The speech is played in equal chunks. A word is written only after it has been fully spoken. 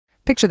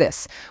Picture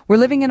this. We're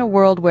living in a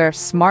world where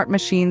smart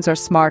machines are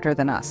smarter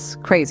than us.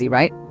 Crazy,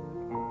 right?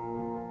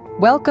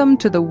 Welcome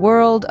to the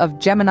world of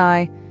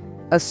Gemini,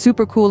 a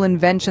super cool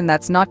invention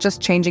that's not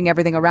just changing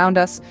everything around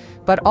us,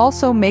 but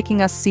also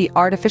making us see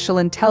artificial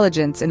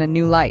intelligence in a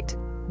new light.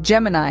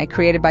 Gemini,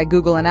 created by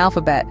Google and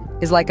Alphabet,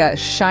 is like a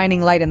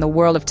shining light in the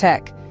world of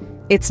tech.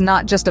 It's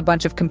not just a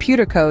bunch of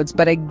computer codes,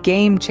 but a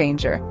game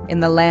changer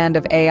in the land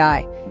of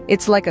AI.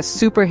 It's like a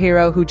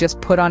superhero who just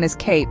put on his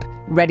cape,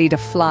 ready to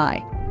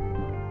fly.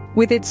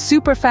 With its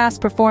super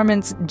fast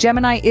performance,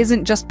 Gemini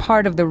isn't just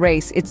part of the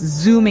race, it's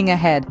zooming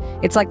ahead.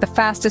 It's like the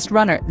fastest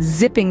runner,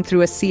 zipping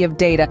through a sea of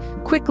data,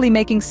 quickly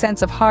making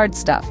sense of hard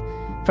stuff.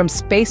 From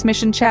space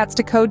mission chats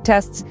to code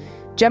tests,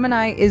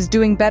 Gemini is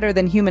doing better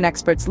than human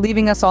experts,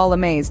 leaving us all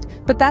amazed.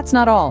 But that's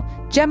not all.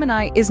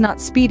 Gemini is not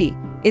speedy.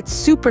 It's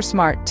super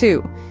smart,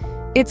 too.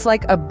 It's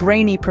like a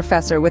brainy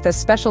professor with a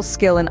special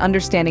skill in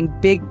understanding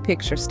big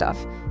picture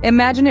stuff.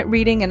 Imagine it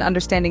reading and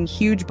understanding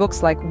huge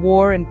books like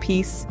War and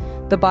Peace,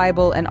 the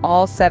Bible, and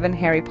all 7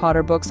 Harry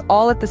Potter books,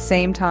 all at the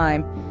same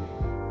time.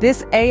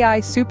 This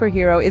AI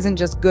superhero isn't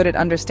just good at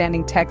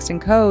understanding text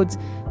and codes,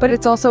 but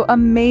it's also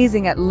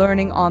amazing at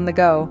learning on the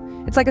go.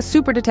 It's like a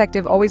super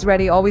detective, always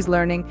ready, always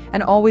learning,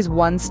 and always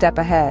one step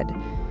ahead.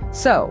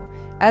 So,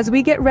 as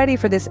we get ready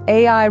for this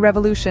AI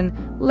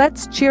revolution,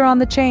 let's cheer on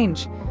the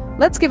change.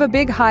 Let's give a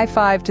big high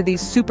five to the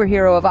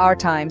superhero of our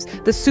times,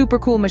 the super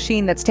cool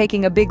machine that's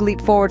taking a big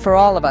leap forward for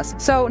all of us.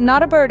 So,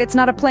 not a bird, it's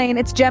not a plane,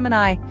 it's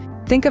Gemini.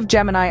 Think of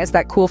Gemini as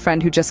that cool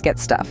friend who just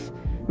gets stuff.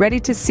 Ready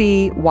to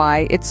see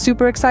why it's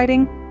super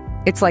exciting?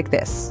 It's like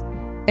this.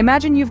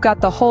 Imagine you've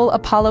got the whole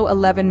Apollo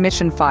 11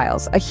 mission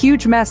files, a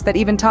huge mess that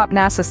even top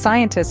NASA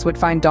scientists would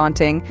find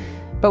daunting.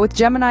 But with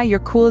Gemini, you're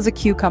cool as a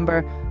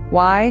cucumber.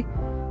 Why?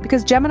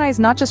 Because Gemini is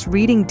not just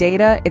reading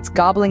data, it's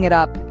gobbling it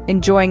up,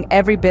 enjoying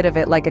every bit of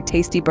it like a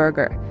tasty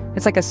burger.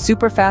 It's like a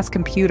super fast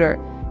computer,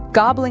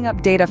 gobbling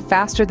up data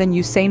faster than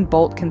Usain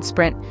Bolt can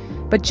sprint.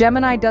 But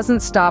Gemini doesn't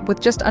stop with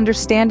just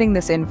understanding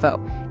this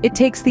info. It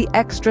takes the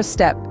extra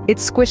step. It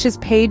squishes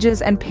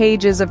pages and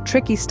pages of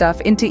tricky stuff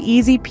into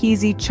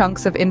easy-peasy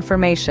chunks of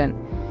information.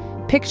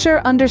 Picture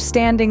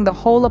understanding the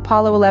whole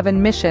Apollo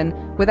 11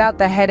 mission without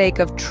the headache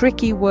of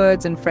tricky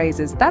words and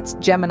phrases. That's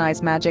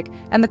Gemini's magic.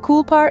 And the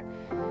cool part?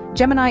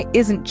 Gemini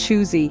isn't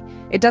choosy.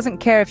 It doesn't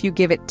care if you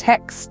give it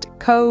text,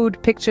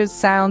 code, pictures,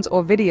 sounds,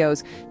 or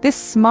videos. This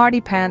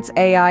smarty-pants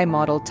AI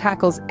model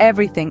tackles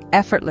everything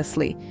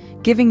effortlessly,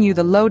 giving you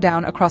the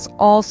lowdown across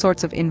all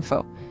sorts of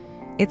info.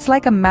 It's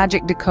like a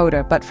magic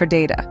decoder, but for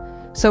data.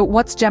 So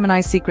what's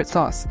Gemini's secret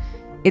sauce?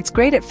 It's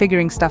great at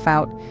figuring stuff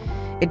out.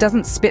 It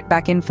doesn't spit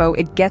back info,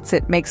 it gets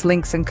it, makes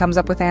links, and comes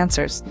up with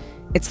answers.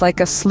 It's like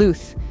a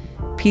sleuth,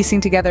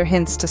 piecing together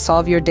hints to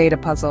solve your data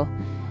puzzle.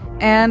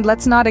 And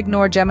let's not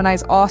ignore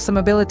Gemini's awesome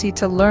ability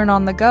to learn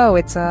on the go.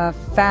 It's a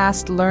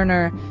fast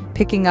learner,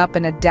 picking up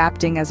and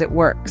adapting as it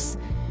works.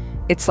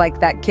 It's like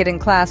that kid in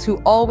class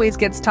who always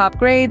gets top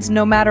grades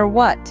no matter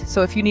what.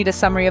 So if you need a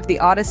summary of the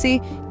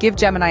Odyssey, give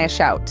Gemini a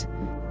shout.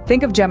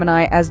 Think of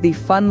Gemini as the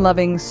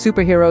fun-loving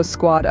superhero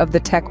squad of the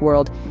tech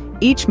world,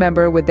 each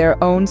member with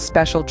their own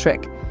special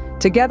trick.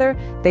 Together,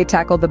 they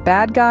tackle the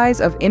bad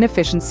guys of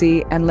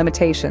inefficiency and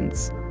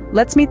limitations.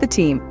 Let's meet the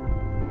team.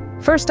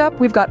 First up,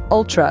 we've got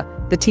Ultra,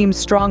 the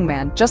team's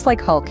strongman, just like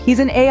Hulk. He's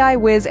an AI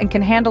whiz and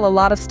can handle a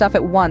lot of stuff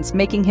at once,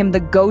 making him the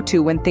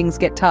go-to when things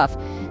get tough.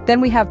 Then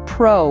we have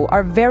Pro,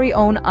 our very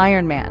own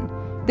Iron Man.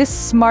 This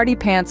smarty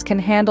pants can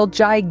handle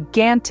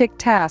gigantic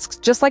tasks,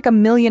 just like a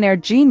millionaire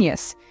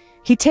genius.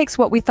 He takes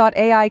what we thought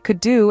AI could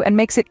do and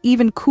makes it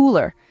even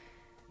cooler.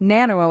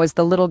 Nano is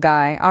the little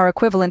guy, our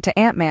equivalent to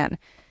Ant-Man.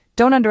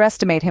 Don't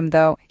underestimate him,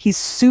 though. He's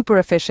super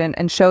efficient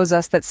and shows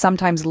us that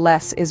sometimes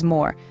less is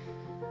more.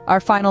 Our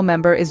final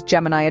member is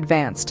Gemini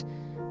Advanced,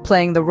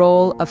 playing the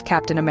role of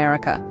Captain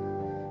America.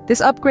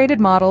 This upgraded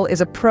model is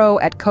a pro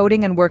at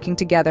coding and working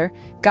together,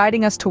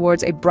 guiding us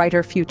towards a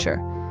brighter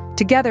future.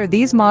 Together,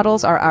 these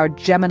models are our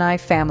Gemini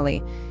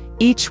family,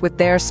 each with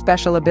their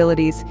special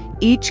abilities,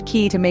 each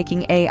key to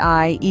making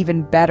AI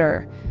even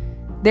better.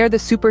 They're the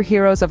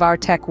superheroes of our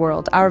tech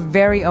world, our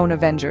very own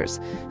Avengers.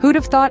 Who'd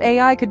have thought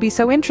AI could be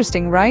so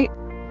interesting, right?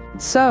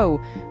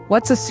 So,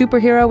 what's a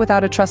superhero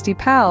without a trusty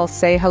pal?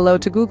 Say hello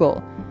to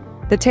Google.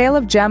 The tale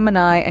of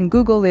Gemini and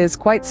Google is,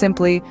 quite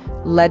simply,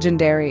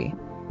 legendary.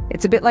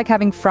 It's a bit like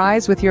having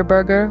fries with your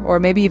burger, or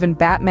maybe even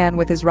Batman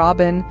with his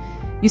Robin.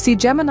 You see,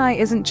 Gemini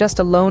isn't just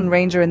a lone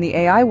ranger in the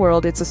AI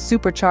world, it's a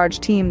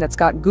supercharged team that's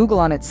got Google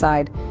on its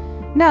side.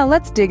 Now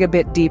let's dig a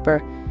bit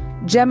deeper.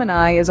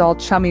 Gemini is all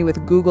chummy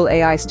with Google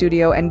AI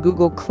Studio and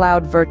Google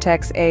Cloud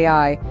Vertex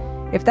AI.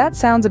 If that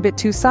sounds a bit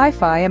too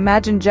sci-fi,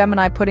 imagine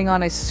Gemini putting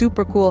on a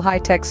super cool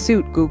high-tech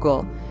suit,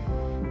 Google.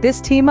 This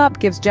team-up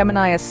gives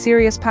Gemini a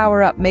serious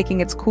power-up,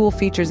 making its cool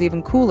features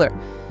even cooler.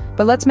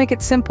 But let's make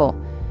it simple.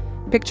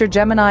 Picture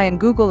Gemini and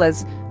Google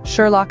as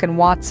Sherlock and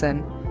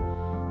Watson.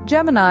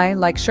 Gemini,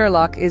 like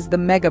Sherlock, is the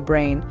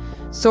mega-brain,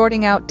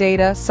 sorting out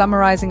data,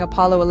 summarizing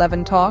Apollo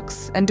 11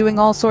 talks, and doing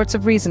all sorts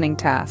of reasoning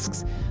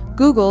tasks.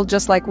 Google,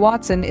 just like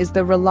Watson, is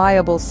the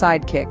reliable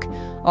sidekick,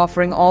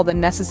 offering all the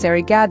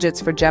necessary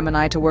gadgets for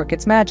Gemini to work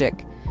its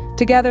magic.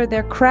 Together,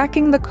 they're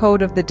cracking the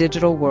code of the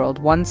digital world,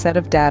 one set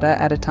of data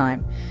at a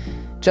time.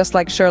 Just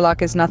like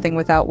Sherlock is nothing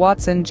without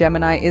Watson,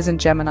 Gemini isn't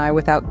Gemini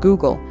without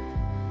Google.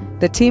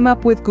 The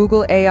team-up with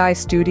Google AI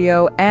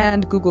Studio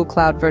and Google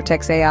Cloud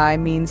Vertex AI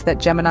means that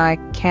Gemini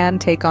can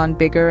take on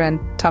bigger and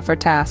tougher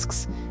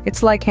tasks.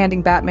 It's like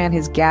handing Batman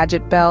his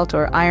gadget belt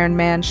or Iron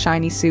Man's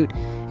shiny suit.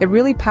 It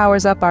really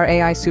powers up our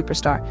AI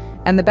superstar.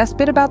 And the best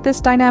bit about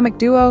this dynamic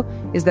duo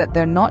is that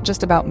they're not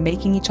just about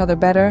making each other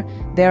better,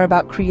 they're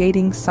about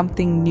creating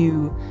something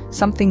new,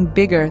 something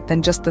bigger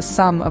than just the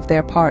sum of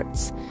their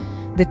parts.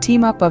 The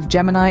team-up of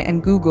Gemini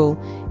and Google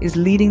is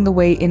leading the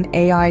way in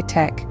AI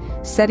tech,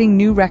 setting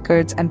new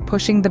records and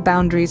pushing the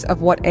boundaries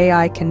of what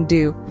AI can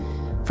do.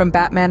 From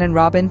Batman and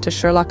Robin to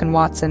Sherlock and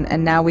Watson,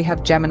 and now we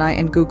have Gemini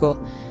and Google.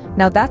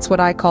 Now that's what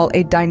I call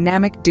a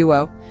dynamic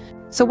duo.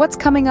 So what's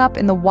coming up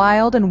in the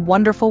wild and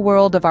wonderful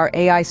world of our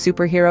AI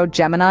superhero,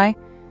 Gemini?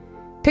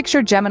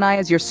 Picture Gemini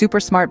as your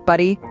super smart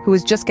buddy who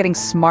is just getting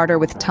smarter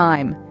with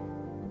time.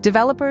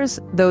 Developers,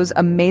 those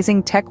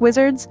amazing tech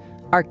wizards,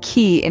 are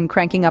key in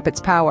cranking up its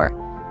power.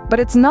 But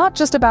it's not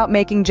just about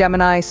making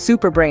Gemini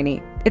super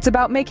brainy. It's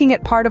about making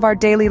it part of our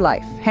daily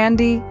life,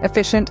 handy,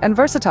 efficient, and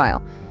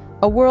versatile.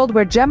 A world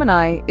where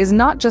Gemini is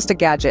not just a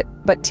gadget,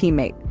 but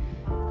teammate.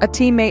 A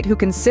teammate who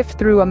can sift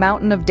through a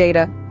mountain of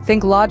data,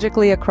 think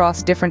logically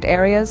across different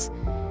areas,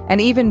 and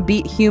even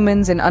beat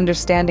humans in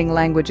understanding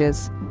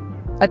languages.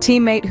 A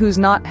teammate who's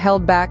not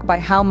held back by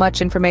how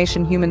much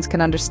information humans can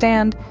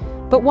understand,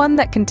 but one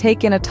that can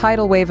take in a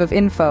tidal wave of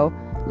info,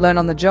 learn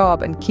on the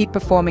job, and keep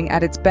performing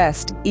at its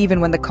best,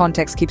 even when the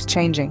context keeps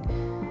changing.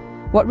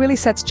 What really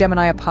sets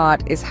Gemini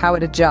apart is how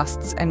it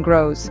adjusts and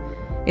grows.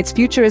 Its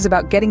future is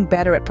about getting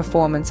better at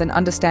performance and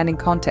understanding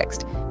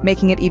context,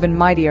 making it even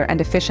mightier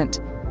and efficient.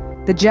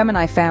 The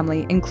Gemini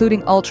family,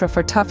 including Ultra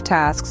for tough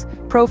tasks,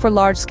 Pro for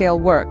large-scale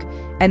work,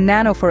 and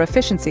Nano for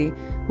efficiency,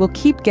 will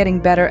keep getting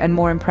better and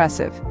more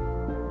impressive.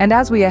 And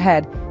as we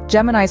ahead,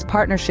 Gemini's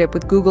partnership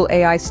with Google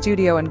AI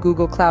Studio and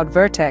Google Cloud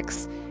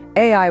Vertex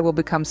AI will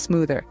become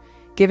smoother,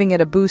 giving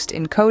it a boost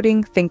in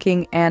coding,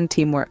 thinking, and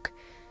teamwork.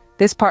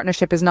 This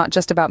partnership is not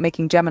just about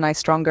making Gemini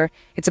stronger,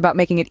 it's about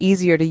making it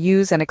easier to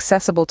use and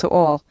accessible to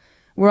all.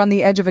 We're on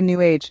the edge of a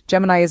new age.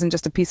 Gemini isn't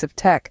just a piece of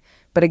tech,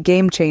 but a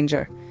game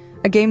changer.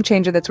 A game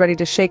changer that's ready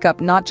to shake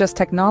up not just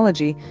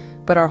technology,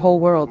 but our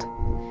whole world.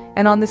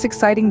 And on this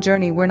exciting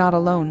journey, we're not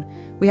alone.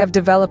 We have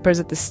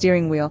developers at the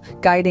steering wheel,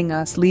 guiding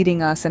us,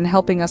 leading us, and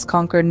helping us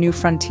conquer new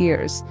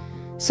frontiers.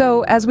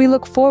 So, as we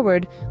look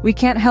forward, we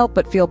can't help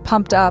but feel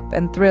pumped up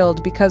and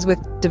thrilled because with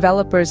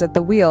developers at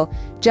the wheel,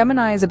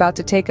 Gemini is about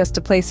to take us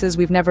to places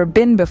we've never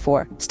been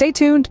before. Stay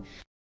tuned!